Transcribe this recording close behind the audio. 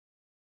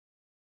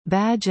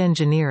Badge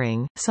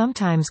engineering,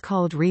 sometimes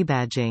called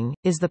rebadging,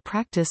 is the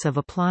practice of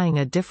applying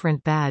a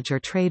different badge or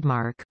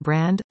trademark,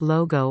 brand,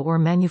 logo or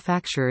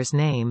manufacturer's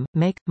name,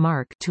 make,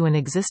 mark to an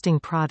existing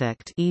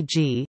product,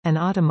 e.g., an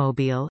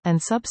automobile,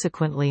 and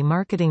subsequently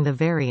marketing the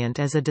variant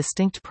as a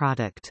distinct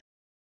product.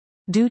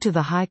 Due to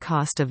the high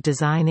cost of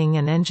designing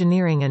and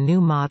engineering a new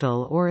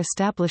model or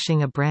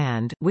establishing a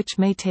brand, which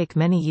may take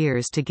many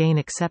years to gain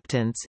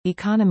acceptance,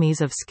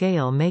 economies of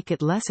scale make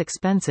it less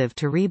expensive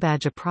to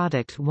rebadge a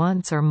product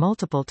once or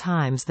multiple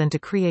times than to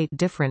create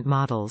different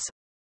models.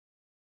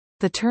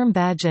 The term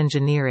badge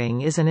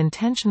engineering is an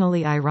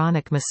intentionally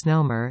ironic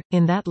misnomer,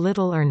 in that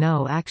little or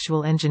no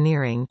actual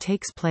engineering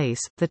takes place.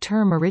 The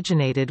term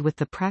originated with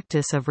the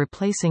practice of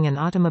replacing an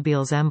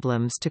automobile's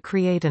emblems to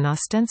create an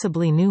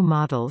ostensibly new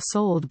model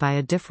sold by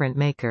a different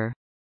maker.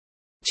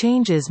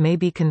 Changes may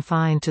be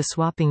confined to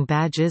swapping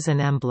badges and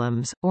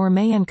emblems, or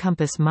may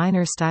encompass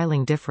minor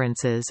styling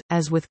differences,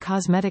 as with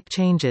cosmetic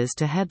changes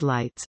to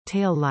headlights,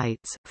 tail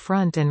lights,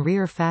 front and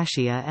rear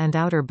fascia and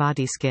outer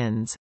body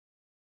skins.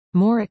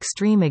 More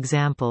extreme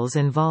examples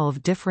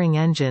involve differing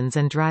engines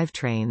and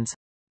drivetrains.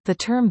 The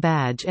term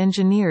badge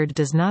engineered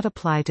does not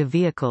apply to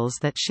vehicles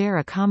that share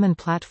a common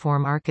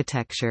platform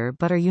architecture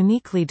but are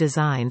uniquely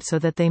designed so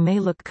that they may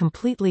look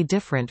completely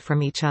different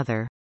from each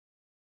other.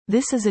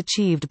 This is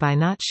achieved by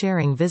not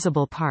sharing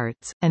visible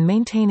parts, and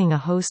maintaining a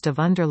host of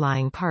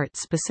underlying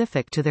parts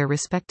specific to their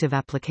respective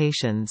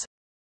applications.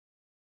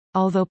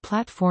 Although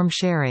platform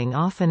sharing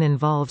often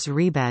involves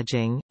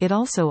rebadging, it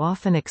also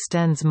often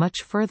extends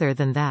much further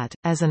than that,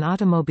 as an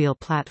automobile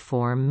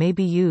platform may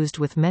be used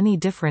with many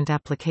different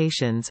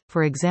applications,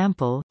 for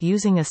example,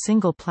 using a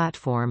single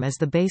platform as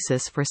the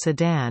basis for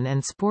sedan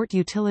and sport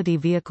utility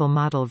vehicle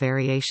model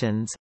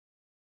variations.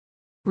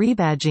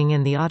 Rebadging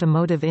in the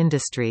automotive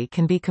industry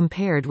can be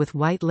compared with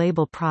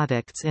white-label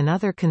products in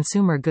other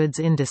consumer goods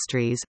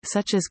industries,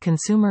 such as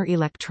consumer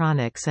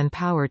electronics and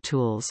power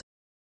tools.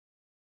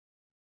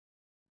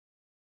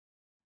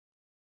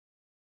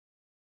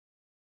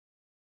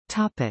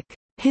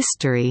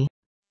 History.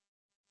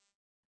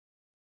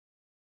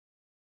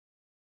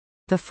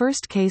 The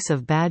first case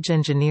of badge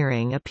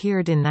engineering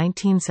appeared in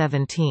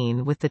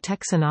 1917 with the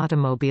Texan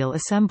automobile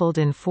assembled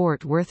in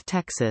Fort Worth,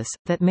 Texas,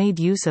 that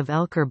made use of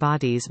Elker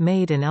bodies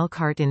made in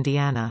Elkhart,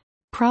 Indiana.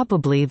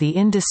 Probably the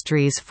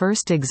industry's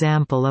first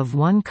example of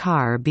one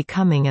car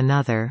becoming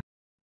another.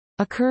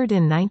 Occurred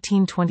in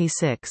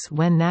 1926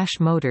 when Nash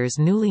Motors'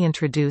 newly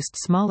introduced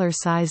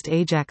smaller-sized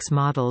Ajax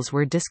models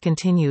were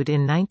discontinued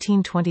in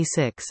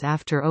 1926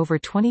 after over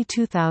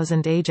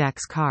 22,000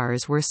 Ajax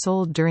cars were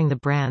sold during the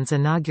brand's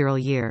inaugural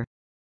year.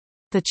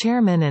 The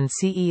chairman and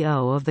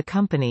CEO of the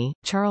company,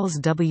 Charles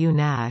W.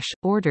 Nash,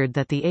 ordered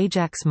that the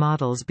Ajax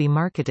models be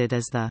marketed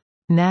as the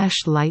Nash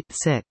Light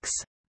 6,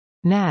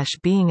 Nash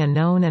being a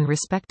known and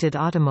respected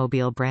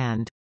automobile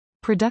brand.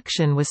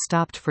 Production was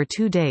stopped for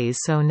 2 days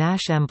so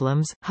Nash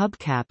emblems,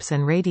 hubcaps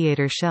and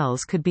radiator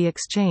shells could be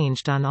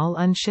exchanged on all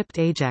unshipped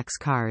Ajax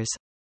cars.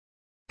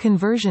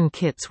 Conversion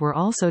kits were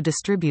also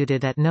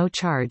distributed at no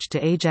charge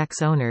to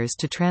Ajax owners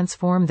to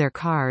transform their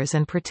cars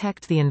and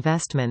protect the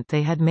investment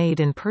they had made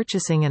in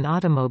purchasing an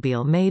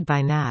automobile made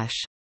by Nash.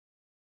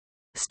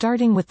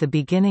 Starting with the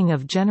beginning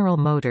of General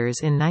Motors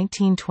in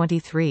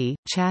 1923,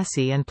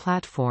 chassis and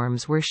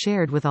platforms were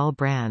shared with all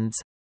brands.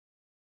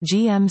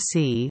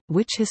 GMC,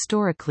 which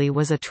historically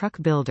was a truck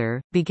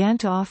builder, began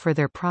to offer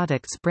their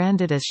products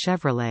branded as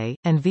Chevrolet,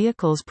 and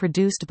vehicles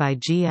produced by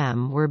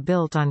GM were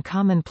built on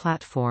common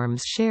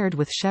platforms shared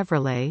with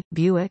Chevrolet,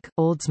 Buick,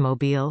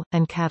 Oldsmobile,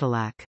 and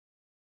Cadillac.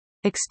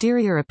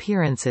 Exterior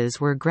appearances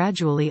were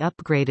gradually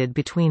upgraded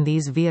between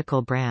these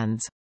vehicle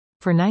brands.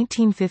 For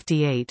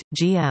 1958,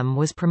 GM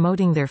was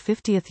promoting their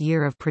 50th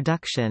year of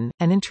production,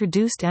 and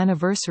introduced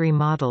anniversary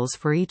models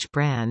for each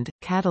brand: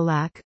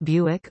 Cadillac,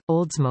 Buick,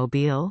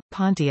 Oldsmobile,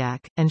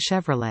 Pontiac, and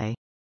Chevrolet.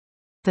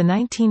 The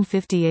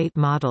 1958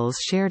 models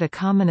shared a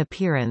common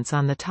appearance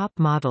on the top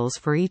models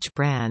for each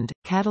brand: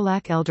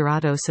 Cadillac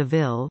Eldorado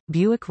Seville,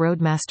 Buick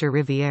Roadmaster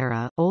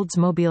Riviera,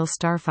 Oldsmobile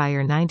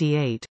Starfire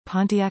 98,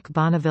 Pontiac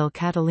Bonneville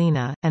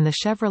Catalina, and the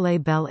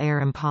Chevrolet Bel Air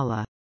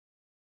Impala.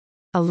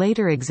 A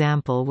later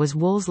example was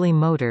Wolseley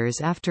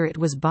Motors after it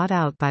was bought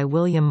out by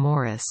William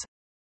Morris.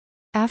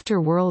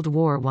 After World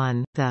War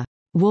I, the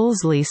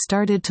Wolseley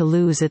started to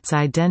lose its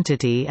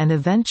identity and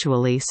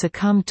eventually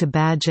succumbed to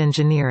badge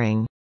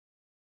engineering.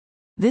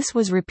 This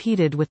was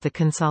repeated with the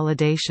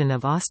consolidation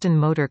of Austin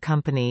Motor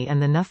Company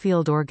and the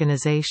Nuffield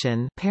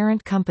Organization,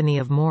 parent company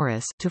of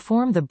Morris, to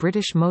form the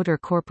British Motor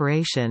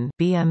Corporation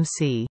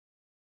 (BMC).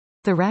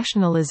 The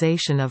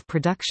rationalization of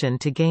production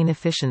to gain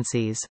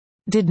efficiencies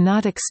did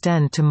not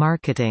extend to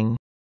marketing,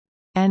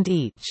 and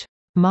each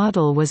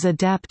model was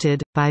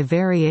adapted, by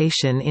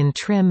variation in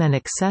trim and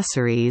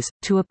accessories,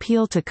 to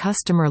appeal to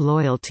customer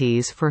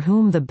loyalties for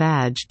whom the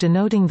badge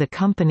denoting the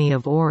company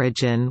of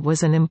origin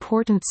was an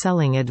important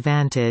selling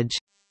advantage.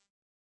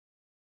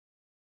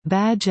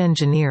 Badge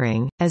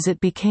engineering, as it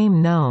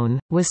became known,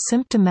 was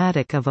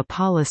symptomatic of a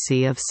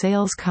policy of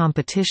sales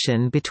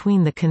competition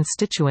between the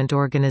constituent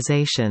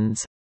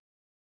organizations.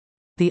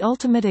 The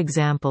ultimate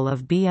example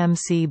of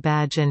BMC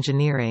badge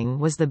engineering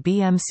was the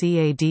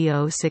BMC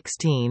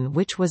AD016,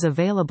 which was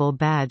available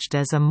badged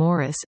as a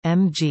Morris,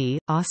 MG,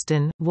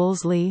 Austin,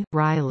 Wolseley,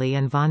 Riley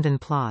and Van den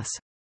Plas.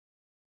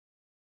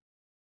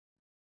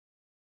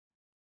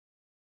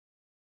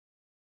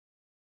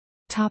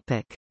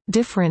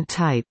 Different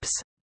types.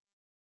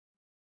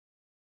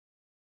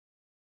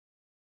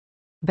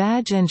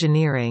 Badge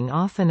engineering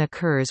often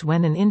occurs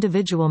when an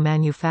individual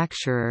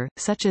manufacturer,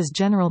 such as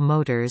General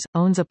Motors,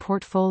 owns a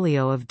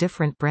portfolio of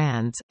different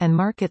brands, and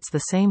markets the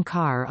same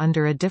car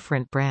under a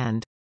different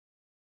brand.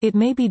 It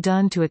may be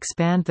done to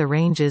expand the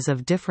ranges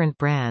of different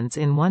brands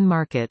in one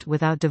market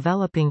without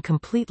developing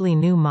completely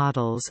new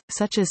models,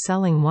 such as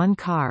selling one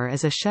car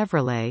as a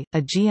Chevrolet,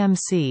 a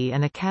GMC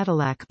and a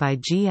Cadillac by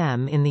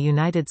GM in the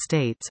United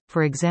States,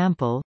 for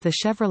example, the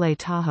Chevrolet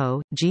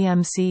Tahoe,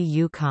 GMC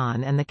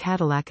Yukon and the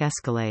Cadillac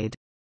Escalade.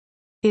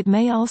 It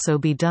may also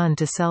be done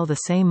to sell the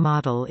same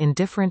model in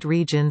different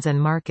regions and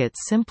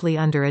markets simply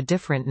under a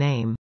different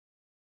name.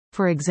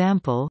 For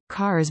example,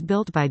 cars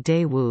built by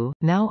Daewoo,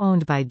 now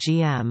owned by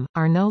GM,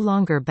 are no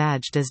longer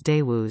badged as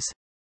Daewoos.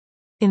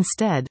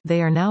 Instead,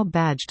 they are now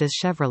badged as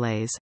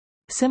Chevrolets.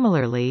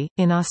 Similarly,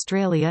 in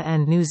Australia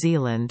and New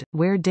Zealand,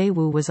 where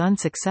Daewoo was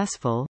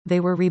unsuccessful, they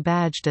were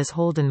rebadged as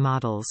Holden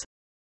models.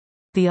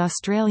 The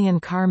Australian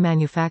car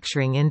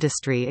manufacturing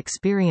industry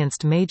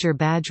experienced major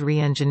badge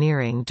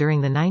re-engineering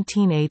during the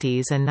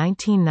 1980s and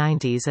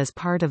 1990s as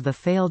part of the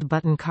failed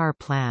button car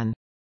plan.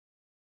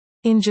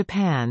 In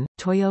Japan,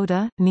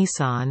 Toyota,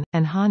 Nissan,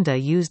 and Honda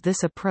used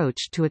this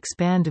approach to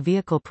expand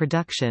vehicle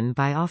production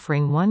by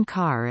offering one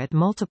car at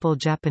multiple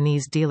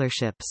Japanese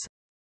dealerships.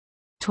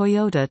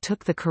 Toyota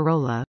took the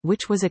Corolla,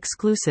 which was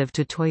exclusive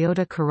to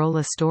Toyota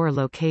Corolla store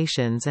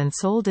locations, and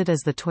sold it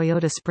as the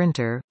Toyota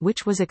Sprinter,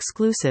 which was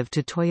exclusive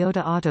to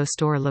Toyota Auto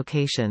store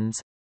locations.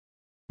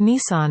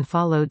 Nissan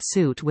followed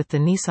suit with the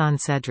Nissan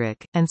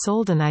Cedric, and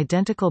sold an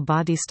identical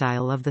body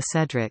style of the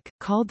Cedric,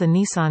 called the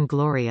Nissan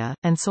Gloria,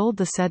 and sold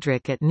the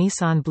Cedric at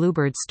Nissan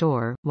Bluebird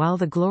store, while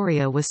the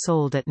Gloria was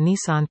sold at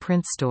Nissan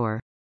Prince store.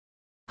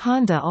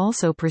 Honda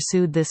also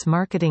pursued this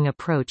marketing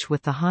approach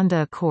with the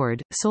Honda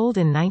Accord, sold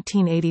in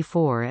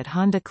 1984 at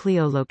Honda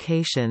Clio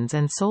locations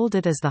and sold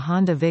it as the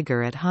Honda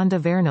Vigor at Honda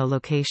Verno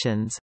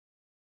locations.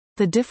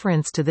 The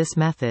difference to this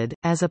method,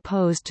 as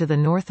opposed to the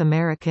North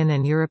American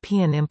and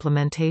European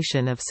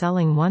implementation of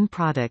selling one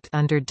product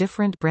under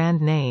different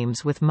brand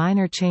names with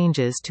minor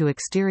changes to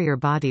exterior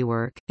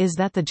bodywork, is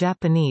that the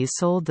Japanese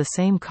sold the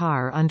same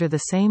car under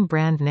the same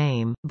brand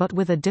name, but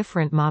with a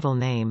different model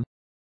name.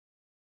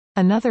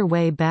 Another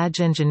way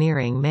badge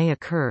engineering may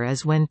occur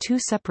is when two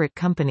separate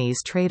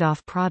companies trade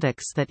off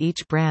products that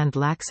each brand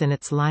lacks in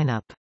its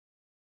lineup.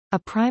 A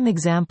prime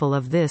example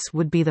of this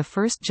would be the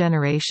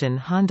first-generation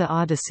Honda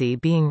Odyssey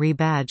being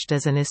rebadged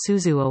as an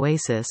Isuzu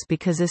Oasis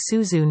because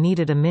Isuzu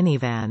needed a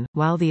minivan,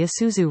 while the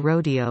Isuzu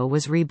Rodeo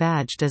was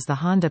rebadged as the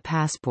Honda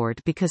Passport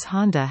because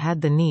Honda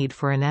had the need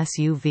for an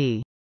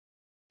SUV.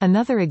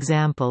 Another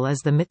example is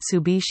the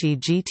Mitsubishi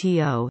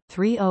GTO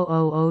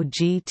 3000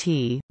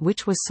 GT,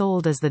 which was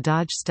sold as the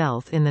Dodge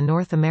Stealth in the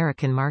North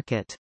American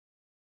market.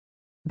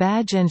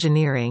 Badge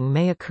engineering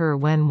may occur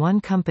when one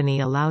company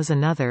allows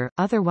another,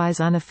 otherwise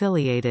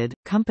unaffiliated,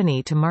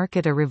 company to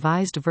market a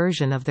revised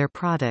version of their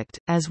product,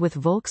 as with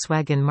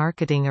Volkswagen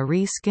marketing a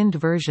re-skinned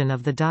version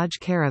of the Dodge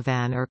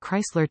Caravan or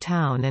Chrysler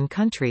Town &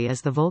 Country as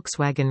the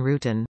Volkswagen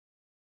Rutan.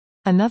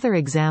 Another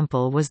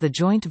example was the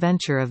joint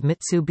venture of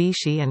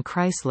Mitsubishi and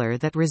Chrysler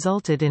that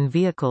resulted in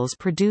vehicles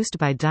produced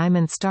by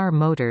Diamond Star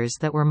Motors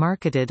that were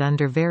marketed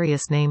under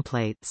various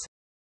nameplates.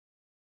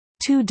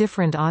 Two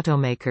different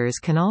automakers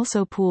can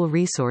also pool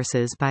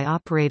resources by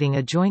operating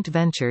a joint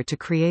venture to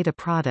create a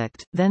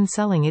product, then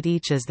selling it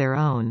each as their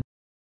own.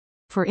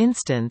 For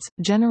instance,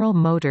 General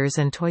Motors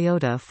and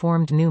Toyota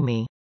formed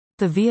NUMMI.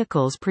 The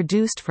vehicles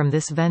produced from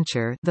this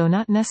venture, though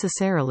not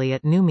necessarily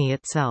at NUMMI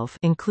itself,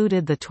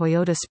 included the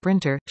Toyota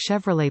Sprinter,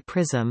 Chevrolet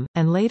Prism,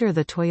 and later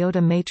the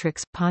Toyota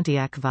Matrix,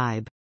 Pontiac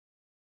Vibe.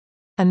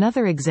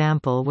 Another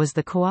example was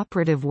the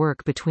cooperative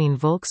work between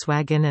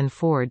Volkswagen and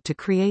Ford to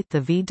create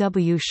the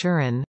VW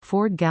Chiron,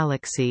 Ford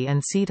Galaxy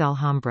and Seat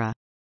Alhambra.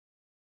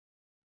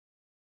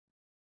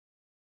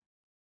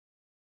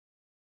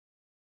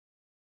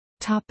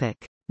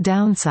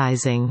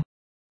 Downsizing.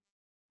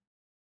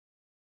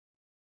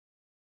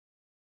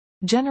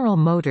 General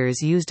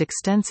Motors used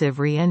extensive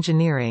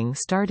re-engineering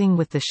starting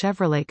with the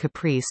Chevrolet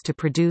Caprice to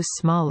produce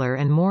smaller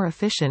and more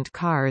efficient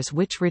cars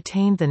which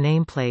retained the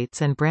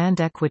nameplates and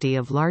brand equity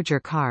of larger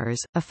cars,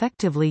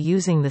 effectively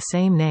using the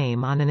same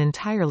name on an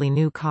entirely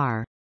new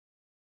car.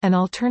 An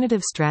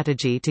alternative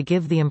strategy to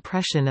give the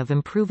impression of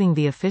improving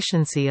the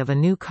efficiency of a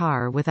new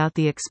car without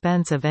the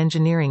expense of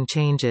engineering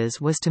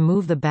changes was to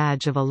move the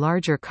badge of a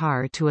larger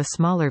car to a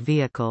smaller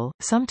vehicle,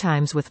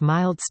 sometimes with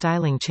mild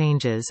styling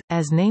changes,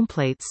 as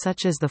nameplates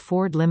such as the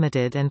Ford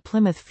Limited and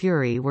Plymouth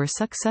Fury were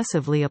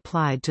successively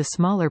applied to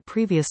smaller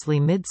previously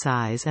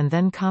midsize and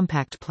then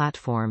compact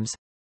platforms.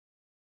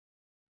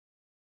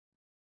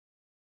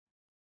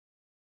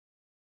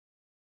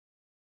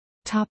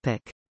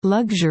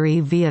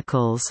 Luxury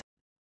vehicles.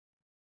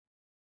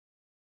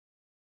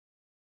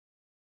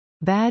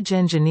 Badge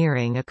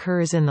engineering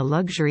occurs in the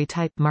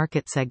luxury-type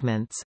market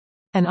segments.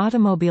 An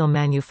automobile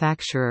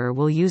manufacturer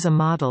will use a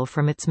model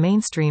from its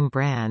mainstream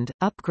brand,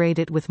 upgrade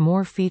it with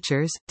more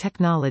features,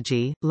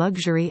 technology,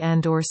 luxury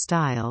and/or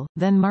style,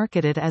 then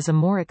market it as a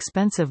more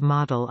expensive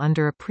model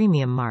under a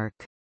premium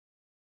mark.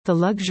 The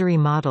luxury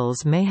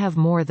models may have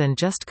more than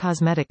just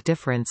cosmetic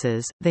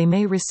differences, they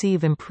may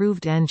receive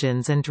improved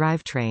engines and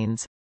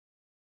drivetrains.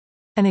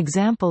 An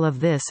example of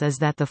this is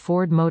that the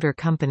Ford Motor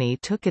Company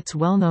took its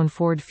well-known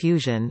Ford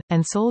Fusion,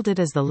 and sold it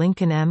as the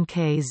Lincoln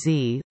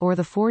MKZ, or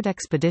the Ford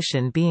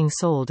Expedition being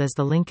sold as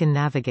the Lincoln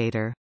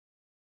Navigator.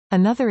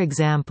 Another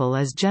example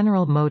is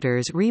General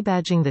Motors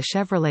rebadging the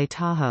Chevrolet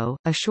Tahoe,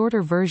 a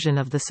shorter version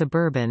of the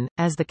Suburban,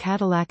 as the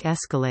Cadillac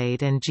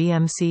Escalade and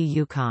GMC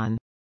Yukon.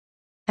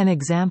 An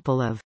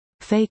example of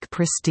fake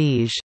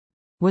prestige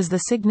was the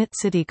Signet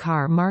City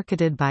car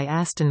marketed by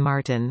Aston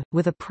Martin,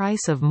 with a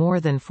price of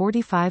more than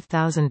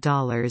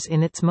 $45,000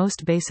 in its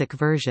most basic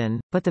version,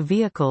 but the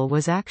vehicle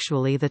was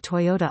actually the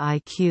Toyota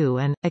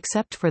IQ and,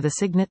 except for the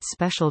Signet's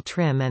special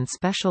trim and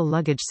special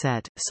luggage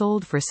set,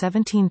 sold for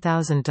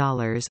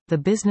 $17,000. The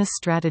business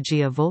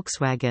strategy of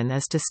Volkswagen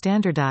is to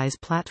standardize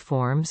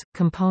platforms,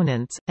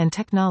 components, and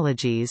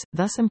technologies,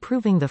 thus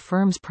improving the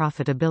firm's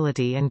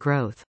profitability and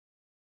growth.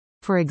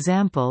 For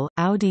example,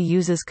 Audi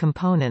uses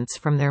components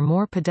from their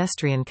more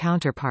pedestrian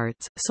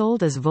counterparts,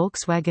 sold as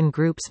Volkswagen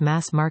Group's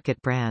mass-market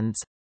brands.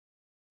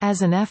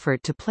 As an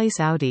effort to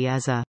place Audi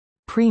as a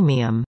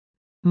premium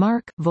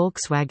mark,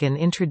 Volkswagen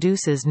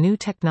introduces new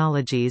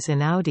technologies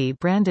in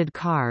Audi-branded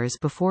cars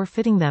before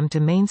fitting them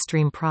to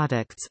mainstream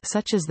products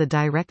such as the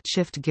direct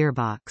shift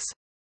gearbox.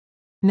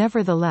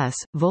 Nevertheless,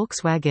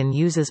 Volkswagen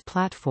uses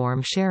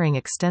platform sharing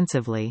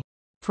extensively.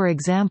 For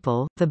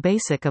example, the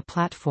Basic A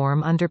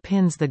platform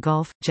underpins the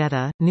Golf,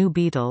 Jetta, New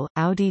Beetle,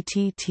 Audi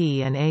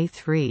TT and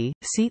A3,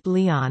 Seat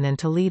Leon and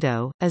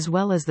Toledo, as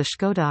well as the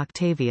Škoda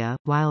Octavia,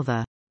 while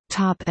the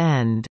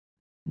top-end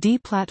D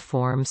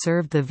platform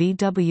served the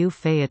VW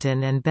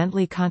Phaeton and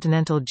Bentley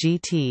Continental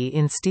GT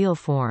in steel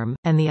form,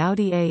 and the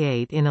Audi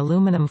A8 in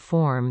aluminum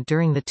form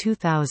during the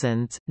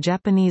 2000s.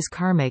 Japanese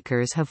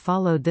carmakers have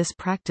followed this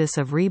practice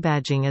of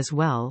rebadging as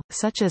well,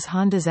 such as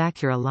Honda's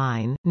Acura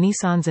line,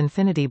 Nissan's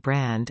Infiniti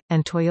brand,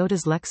 and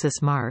Toyota's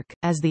Lexus mark,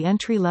 as the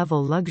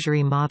entry-level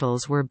luxury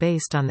models were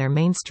based on their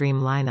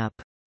mainstream lineup.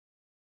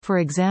 For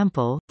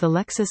example, the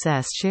Lexus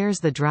S shares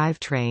the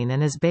drivetrain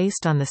and is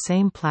based on the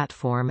same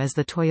platform as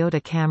the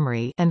Toyota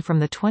Camry, and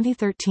from the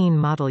 2013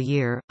 model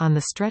year, on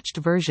the stretched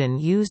version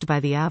used by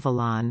the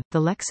Avalon.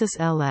 The Lexus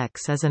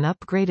LX is an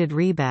upgraded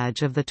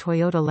rebadge of the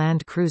Toyota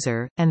Land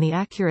Cruiser, and the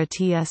Acura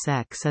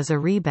TSX is a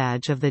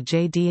rebadge of the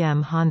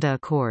JDM Honda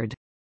Accord.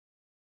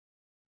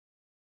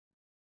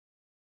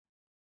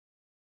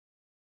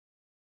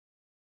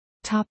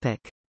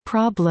 Topic: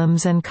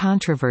 Problems and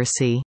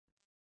controversy.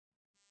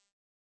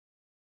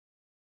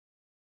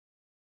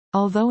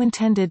 Although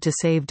intended to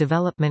save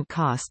development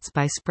costs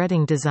by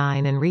spreading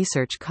design and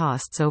research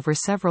costs over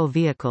several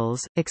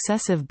vehicles,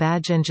 excessive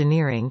badge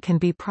engineering can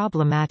be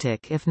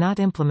problematic if not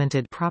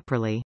implemented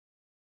properly.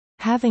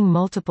 Having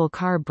multiple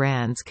car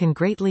brands can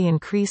greatly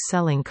increase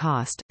selling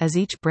cost, as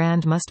each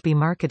brand must be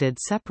marketed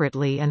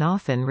separately and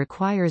often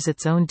requires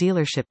its own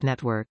dealership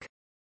network.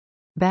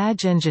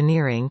 Badge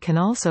engineering can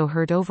also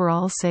hurt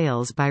overall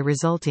sales by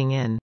resulting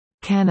in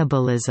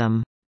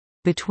cannibalism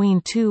between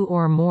two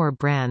or more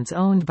brands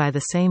owned by the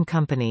same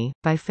company,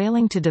 by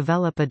failing to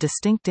develop a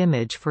distinct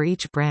image for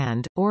each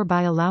brand, or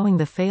by allowing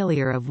the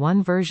failure of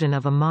one version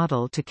of a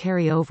model to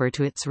carry over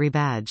to its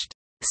rebadged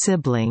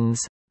siblings.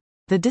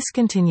 The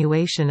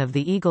discontinuation of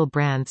the Eagle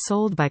brand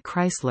sold by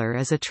Chrysler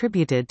is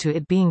attributed to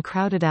it being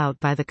crowded out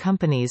by the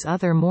company's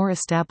other more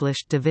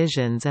established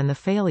divisions and the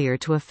failure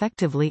to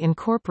effectively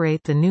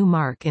incorporate the new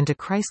mark into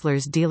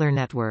Chrysler's dealer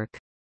network.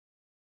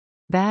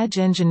 Badge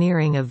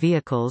engineering of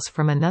vehicles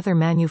from another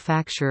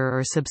manufacturer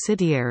or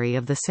subsidiary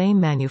of the same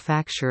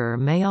manufacturer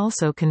may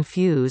also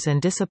confuse and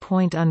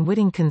disappoint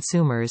unwitting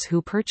consumers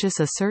who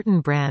purchase a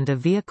certain brand of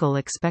vehicle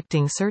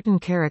expecting certain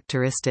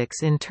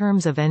characteristics in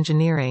terms of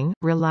engineering,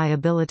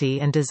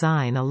 reliability and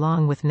design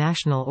along with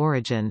national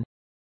origin.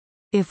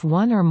 If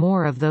one or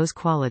more of those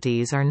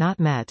qualities are not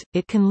met,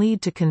 it can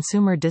lead to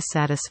consumer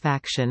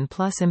dissatisfaction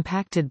plus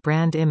impacted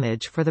brand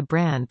image for the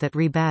brand that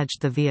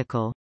rebadged the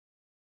vehicle.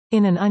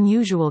 In an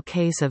unusual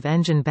case of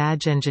engine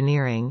badge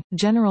engineering,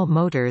 General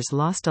Motors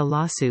lost a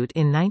lawsuit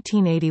in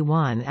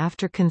 1981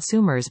 after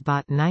consumers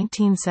bought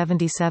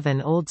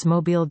 1977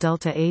 Oldsmobile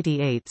Delta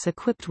 88s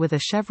equipped with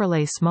a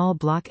Chevrolet small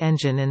block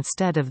engine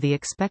instead of the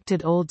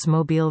expected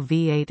Oldsmobile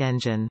V8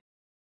 engine.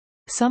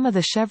 Some of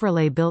the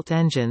Chevrolet-built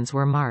engines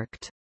were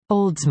marked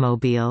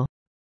Oldsmobile,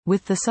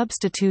 with the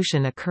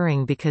substitution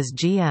occurring because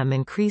GM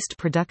increased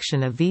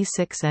production of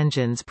V6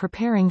 engines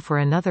preparing for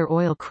another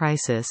oil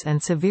crisis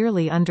and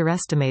severely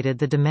underestimated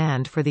the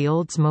demand for the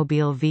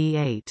Oldsmobile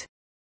V8.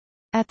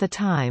 At the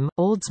time,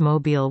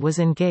 Oldsmobile was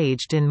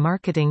engaged in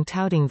marketing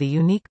touting the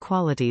unique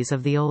qualities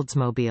of the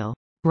Oldsmobile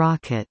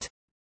Rocket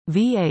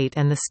V8,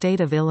 and the state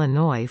of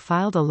Illinois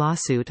filed a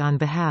lawsuit on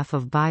behalf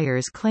of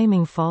buyers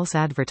claiming false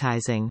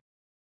advertising.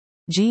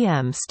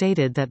 GM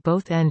stated that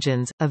both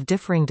engines, of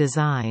differing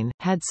design,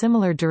 had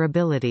similar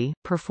durability,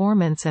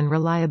 performance and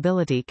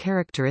reliability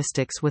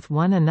characteristics with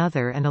one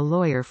another, and a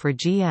lawyer for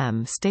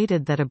GM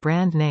stated that a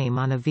brand name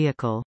on a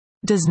vehicle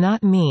does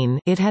not mean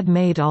it had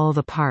made all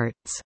the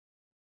parts,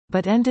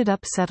 but ended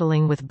up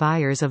settling with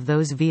buyers of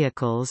those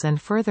vehicles, and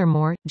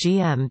furthermore,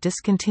 GM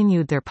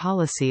discontinued their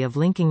policy of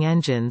linking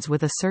engines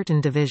with a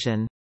certain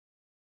division.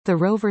 The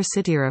Rover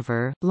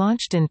CityRover,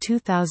 launched in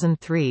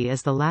 2003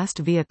 as the last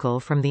vehicle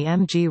from the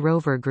MG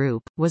Rover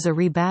Group, was a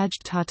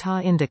rebadged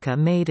Tata Indica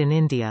made in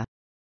India.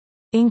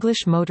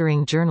 English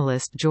motoring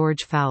journalist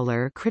George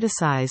Fowler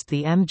criticised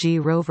the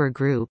MG Rover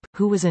Group,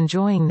 who was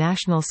enjoying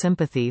national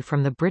sympathy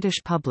from the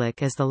British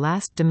public as the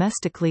last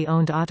domestically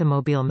owned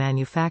automobile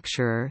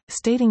manufacturer,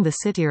 stating the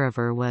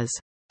CityRover was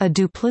a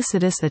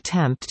duplicitous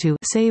attempt to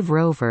save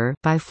Rover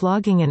by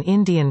flogging an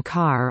Indian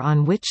car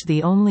on which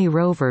the only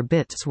Rover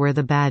bits were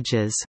the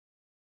badges.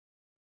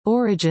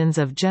 Origins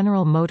of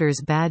General Motors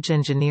badge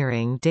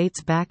engineering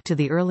dates back to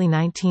the early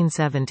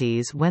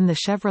 1970s when the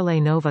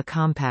Chevrolet Nova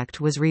Compact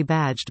was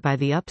rebadged by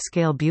the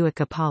upscale Buick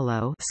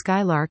Apollo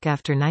Skylark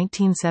after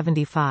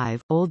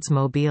 1975,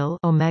 Oldsmobile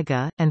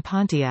Omega, and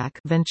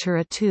Pontiac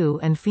Ventura II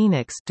and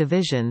Phoenix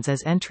divisions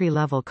as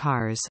entry-level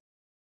cars.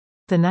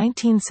 The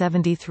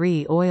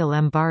 1973 oil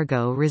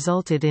embargo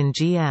resulted in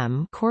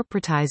GM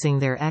corporatizing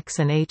their X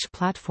and H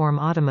platform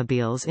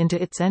automobiles into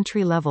its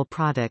entry-level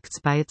products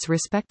by its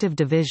respective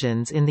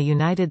divisions in the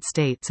United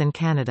States and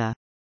Canada.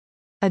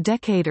 A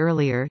decade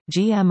earlier,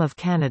 GM of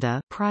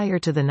Canada, prior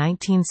to the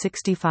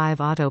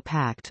 1965 Auto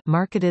Pact,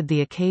 marketed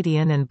the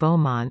Acadian and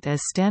Beaumont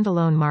as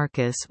standalone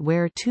marques,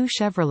 where two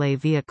Chevrolet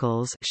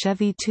vehicles,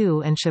 Chevy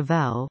 2 and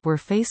Chevelle, were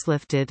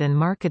facelifted and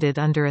marketed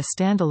under a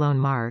standalone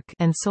mark,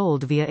 and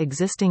sold via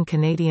existing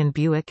Canadian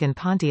Buick and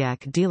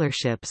Pontiac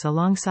dealerships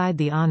alongside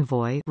the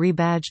Envoy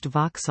rebadged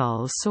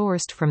Vauxhalls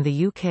sourced from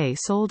the UK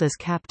sold as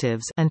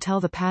captives, until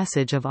the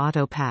passage of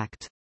Auto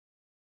Pact.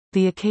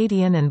 The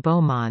Acadian and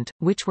Beaumont,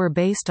 which were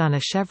based on a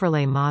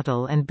Chevrolet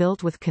model and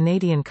built with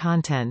Canadian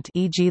content,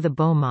 e.g. the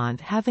Beaumont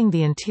having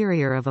the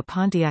interior of a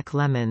Pontiac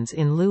Lemons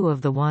in lieu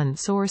of the one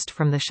sourced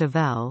from the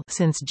Chevelle,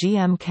 since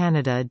GM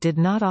Canada did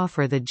not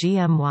offer the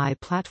GMY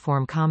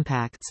platform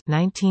compacts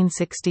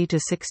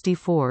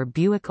 1960-64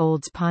 Buick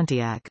Olds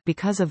Pontiac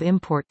because of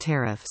import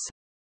tariffs.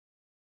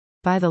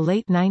 By the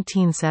late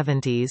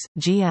 1970s,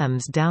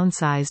 GM's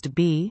downsized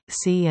B,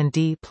 C and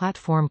D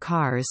platform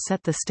cars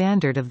set the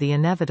standard of the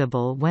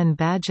inevitable when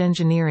badge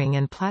engineering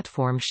and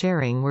platform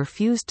sharing were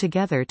fused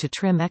together to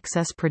trim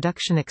excess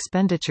production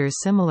expenditures.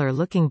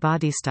 Similar-looking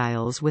body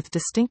styles with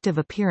distinctive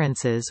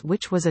appearances,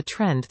 which was a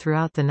trend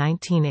throughout the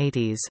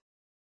 1980s.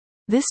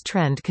 This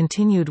trend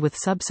continued with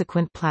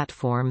subsequent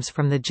platforms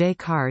from the J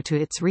car to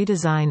its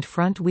redesigned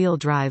front-wheel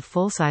drive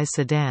full-size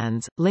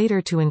sedans, later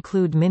to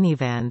include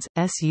minivans,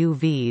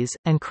 SUVs,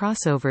 and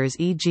crossovers,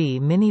 e.g.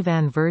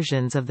 minivan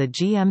versions of the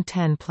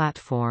GM10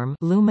 platform,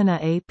 Lumina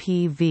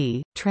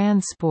APV,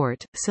 Trans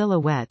Sport,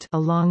 Silhouette,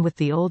 along with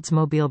the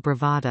Oldsmobile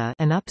Bravada,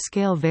 an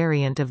upscale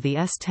variant of the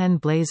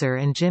S10 Blazer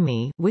and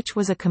Jimmy, which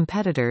was a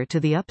competitor to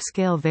the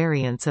upscale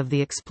variants of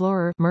the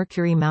Explorer,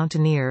 Mercury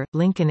Mountaineer,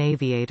 Lincoln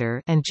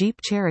Aviator, and Jeep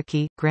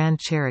Cherokee, Grand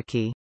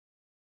Cherokee.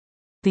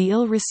 The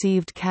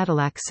ill-received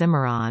Cadillac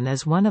Cimarron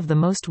is one of the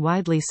most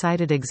widely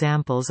cited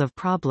examples of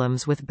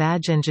problems with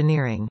badge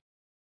engineering.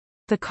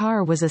 The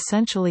car was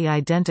essentially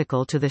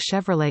identical to the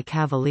Chevrolet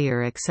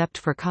Cavalier except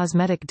for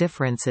cosmetic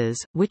differences,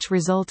 which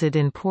resulted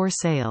in poor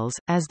sales,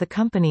 as the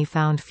company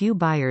found few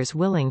buyers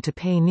willing to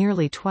pay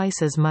nearly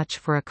twice as much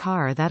for a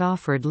car that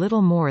offered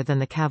little more than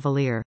the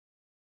Cavalier.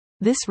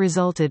 This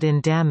resulted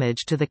in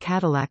damage to the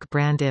Cadillac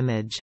brand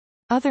image.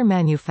 Other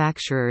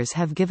manufacturers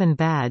have given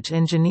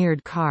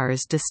badge-engineered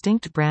cars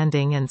distinct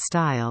branding and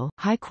style,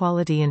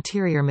 high-quality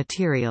interior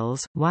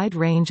materials, wide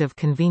range of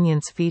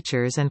convenience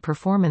features and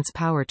performance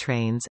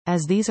powertrains,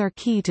 as these are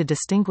key to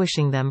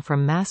distinguishing them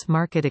from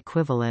mass-market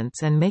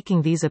equivalents and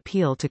making these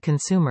appeal to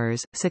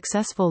consumers.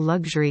 Successful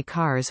luxury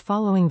cars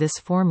following this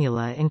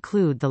formula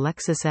include the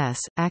Lexus S,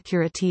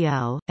 Acura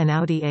TL, and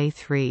Audi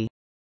A3.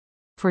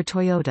 For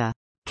Toyota,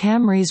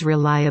 Camry's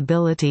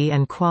reliability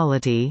and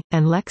quality,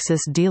 and Lexus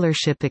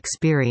dealership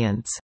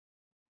experience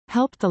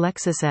helped the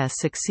Lexus S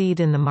succeed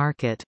in the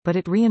market, but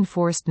it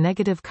reinforced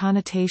negative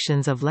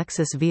connotations of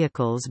Lexus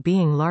vehicles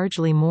being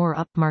largely more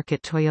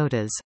upmarket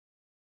Toyotas.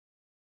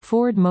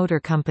 Ford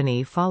Motor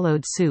Company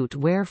followed suit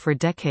where for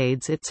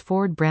decades its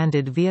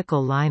Ford-branded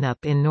vehicle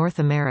lineup in North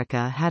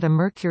America had a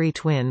Mercury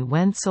twin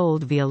when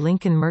sold via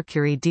Lincoln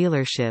Mercury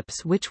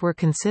dealerships which were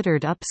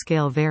considered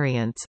upscale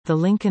variants. The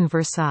Lincoln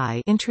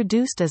Versailles,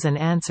 introduced as an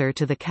answer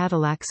to the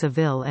Cadillac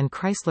Seville and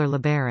Chrysler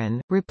LeBaron,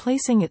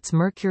 replacing its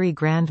Mercury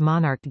Grand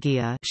Monarch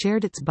Ghia,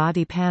 shared its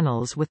body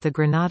panels with the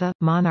Granada,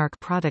 Monarch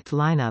product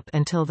lineup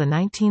until the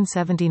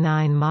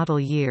 1979 model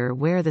year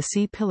where the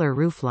C-pillar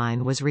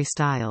roofline was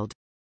restyled.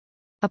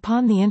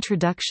 Upon the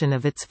introduction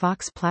of its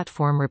Fox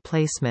platform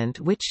replacement,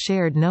 which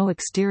shared no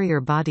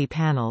exterior body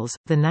panels,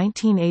 the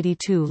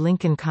 1982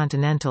 Lincoln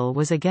Continental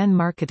was again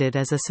marketed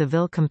as a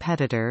Seville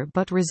competitor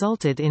but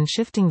resulted in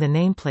shifting the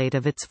nameplate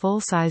of its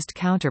full-sized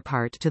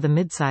counterpart to the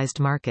mid-sized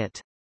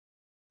market.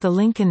 The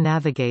Lincoln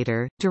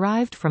Navigator,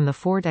 derived from the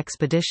Ford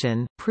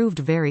Expedition, proved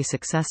very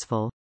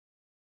successful.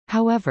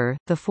 However,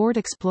 the Ford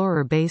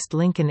Explorer-based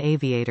Lincoln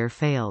Aviator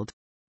failed.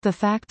 The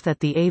fact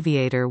that the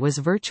Aviator was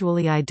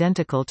virtually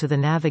identical to the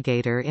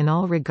Navigator in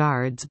all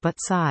regards but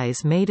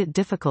size made it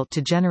difficult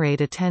to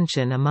generate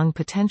attention among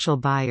potential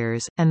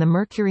buyers, and the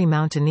Mercury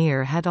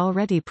Mountaineer had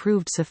already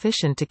proved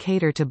sufficient to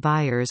cater to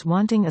buyers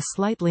wanting a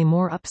slightly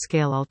more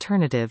upscale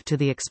alternative to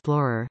the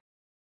Explorer.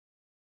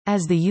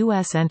 As the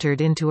U.S.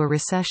 entered into a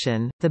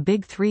recession, the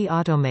Big Three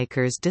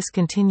automakers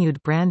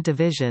discontinued brand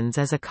divisions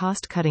as a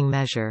cost-cutting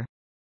measure.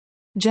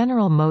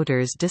 General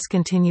Motors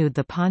discontinued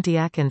the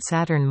Pontiac and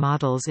Saturn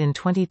models in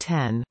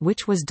 2010,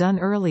 which was done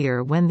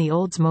earlier when the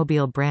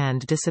Oldsmobile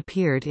brand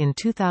disappeared in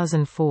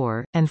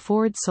 2004, and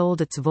Ford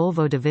sold its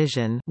Volvo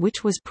division,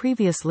 which was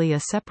previously a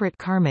separate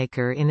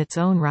carmaker in its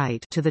own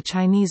right, to the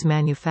Chinese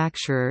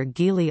manufacturer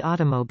Geely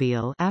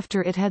Automobile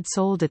after it had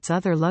sold its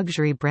other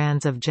luxury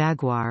brands of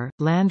Jaguar,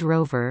 Land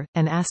Rover,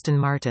 and Aston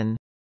Martin.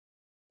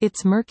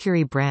 Its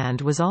Mercury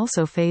brand was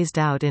also phased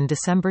out in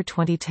December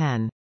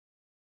 2010.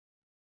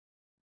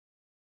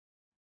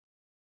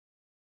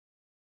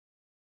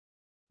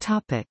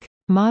 Topic: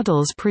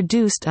 Models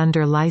produced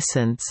under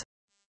license.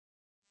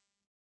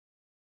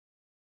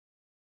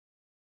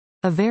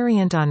 A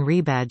variant on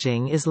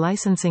rebadging is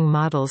licensing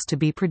models to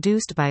be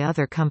produced by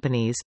other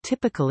companies,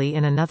 typically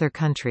in another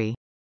country.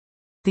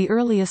 The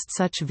earliest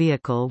such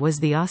vehicle was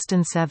the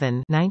Austin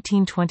 7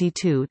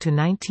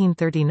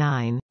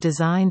 (1922–1939),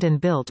 designed and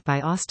built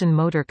by Austin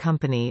Motor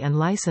Company and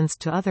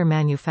licensed to other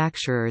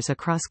manufacturers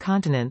across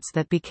continents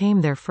that became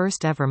their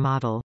first ever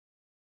model.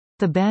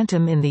 The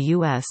Bantam in the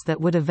US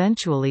that would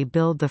eventually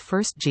build the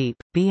first Jeep,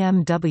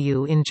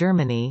 BMW in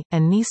Germany,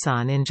 and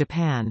Nissan in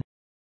Japan.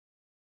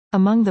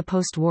 Among the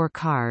post-war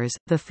cars,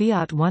 the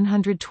Fiat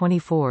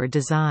 124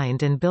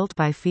 designed and built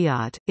by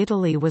Fiat,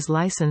 Italy was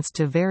licensed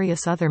to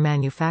various other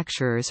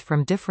manufacturers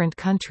from different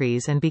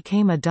countries and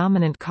became a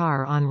dominant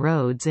car on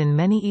roads in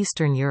many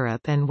Eastern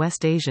Europe and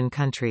West Asian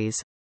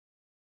countries.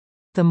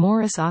 The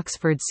Morris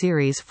Oxford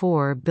Series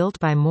 4 built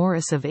by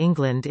Morris of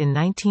England in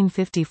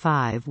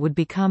 1955 would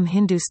become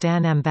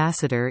Hindustan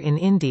Ambassador in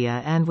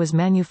India and was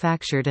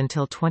manufactured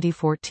until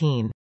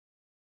 2014.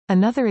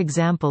 Another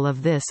example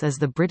of this is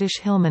the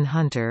British Hillman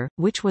Hunter,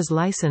 which was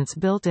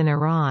license-built in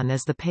Iran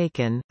as the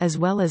Paykan, as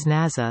well as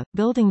NASA,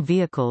 building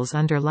vehicles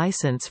under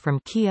license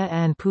from Kia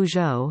and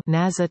Peugeot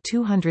NASA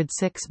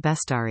 206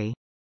 Bestari.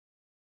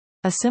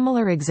 A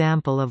similar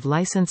example of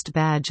licensed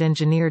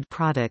badge-engineered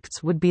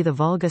products would be the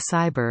Volga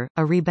Cyber,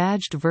 a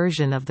rebadged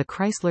version of the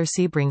Chrysler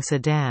Sebring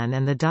sedan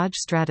and the Dodge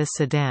Stratus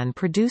sedan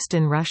produced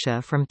in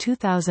Russia from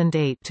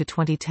 2008 to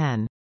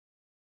 2010.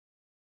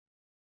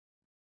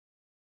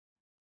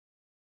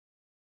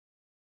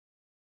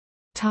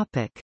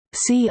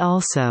 See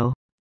also: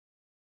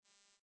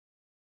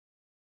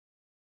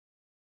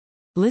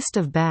 List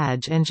of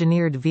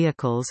badge-engineered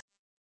vehicles,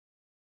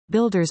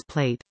 Builder's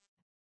plate,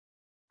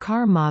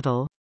 Car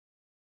model,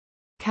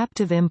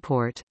 Captive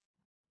import,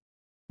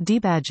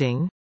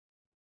 Debadging,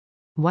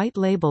 White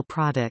label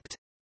product,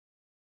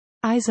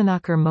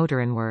 Eisenacher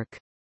Motorenwerk.